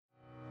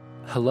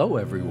Hello,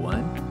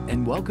 everyone,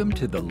 and welcome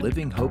to the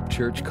Living Hope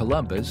Church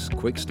Columbus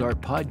Quick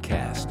Start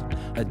Podcast,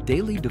 a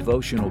daily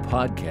devotional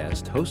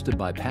podcast hosted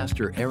by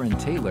Pastor Aaron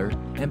Taylor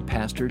and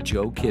Pastor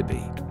Joe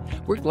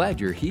Kibbe. We're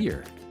glad you're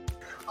here.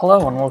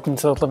 Hello, and welcome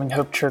to the Living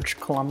Hope Church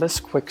Columbus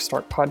Quick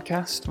Start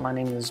Podcast. My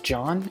name is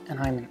John, and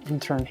I'm an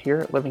intern here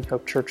at Living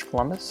Hope Church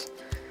Columbus.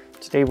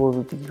 Today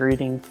we'll be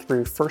reading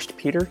through 1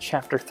 Peter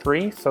chapter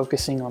 3,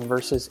 focusing on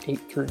verses 8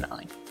 through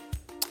 9.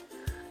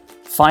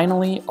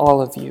 Finally,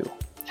 all of you,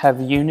 have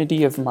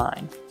unity of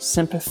mind,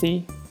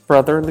 sympathy,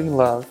 brotherly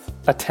love,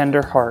 a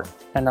tender heart,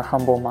 and a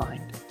humble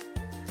mind.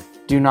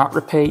 Do not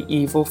repay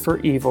evil for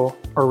evil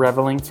or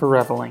reviling for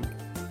reviling,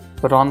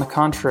 but on the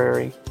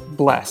contrary,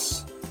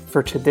 bless,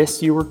 for to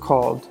this you were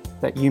called,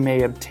 that you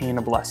may obtain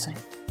a blessing.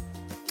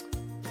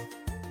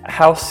 A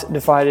house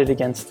divided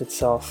against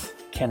itself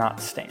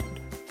cannot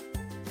stand.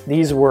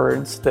 These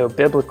words, though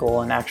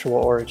biblical in actual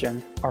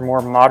origin, are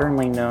more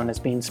modernly known as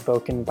being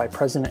spoken by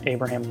President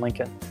Abraham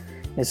Lincoln,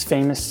 his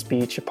famous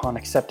speech upon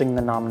accepting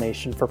the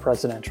nomination for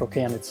presidential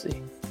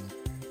candidacy.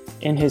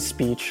 In his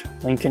speech,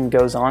 Lincoln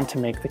goes on to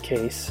make the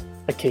case,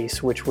 a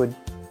case which would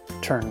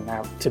turn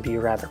out to be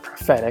rather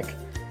prophetic,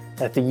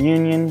 that the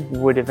Union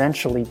would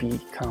eventually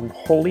become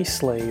wholly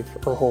slave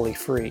or wholly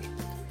free.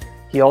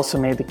 He also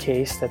made the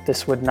case that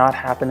this would not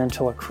happen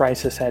until a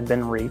crisis had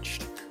been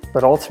reached,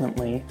 but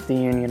ultimately the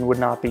Union would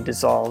not be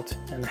dissolved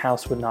and the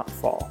House would not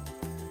fall.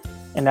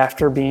 And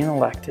after being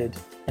elected,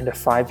 and a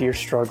 5-year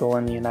struggle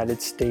in the United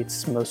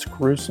States' most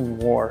gruesome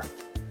war,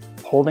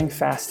 holding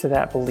fast to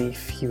that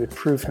belief, he would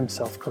prove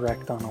himself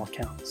correct on all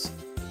counts.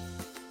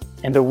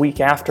 And a week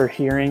after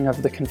hearing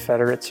of the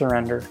Confederate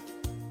surrender,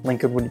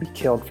 Lincoln would be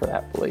killed for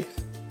that belief.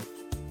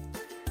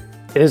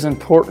 It is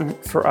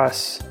important for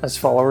us as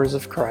followers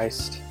of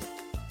Christ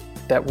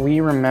that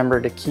we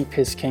remember to keep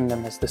his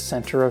kingdom as the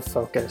center of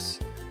focus,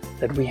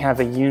 that we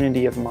have a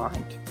unity of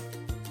mind,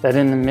 that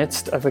in the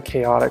midst of a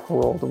chaotic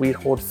world, we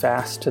hold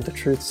fast to the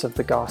truths of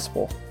the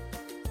gospel,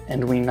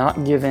 and we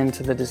not give in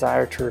to the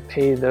desire to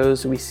repay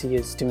those we see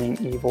as doing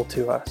evil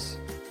to us.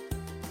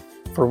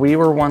 For we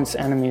were once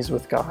enemies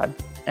with God,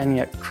 and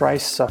yet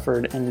Christ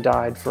suffered and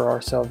died for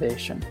our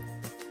salvation,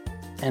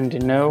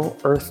 and no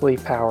earthly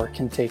power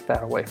can take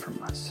that away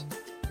from us.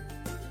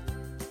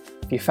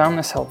 If you found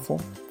this helpful,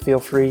 feel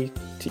free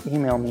to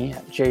email me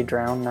at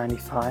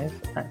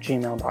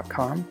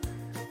jdrown95@gmail.com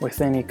with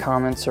any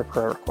comments or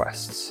prayer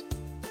requests,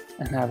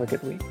 and have a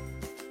good week.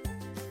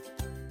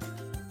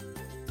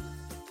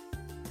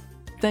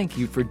 Thank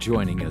you for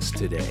joining us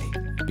today.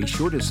 Be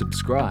sure to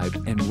subscribe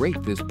and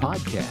rate this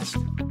podcast.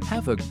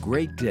 Have a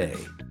great day.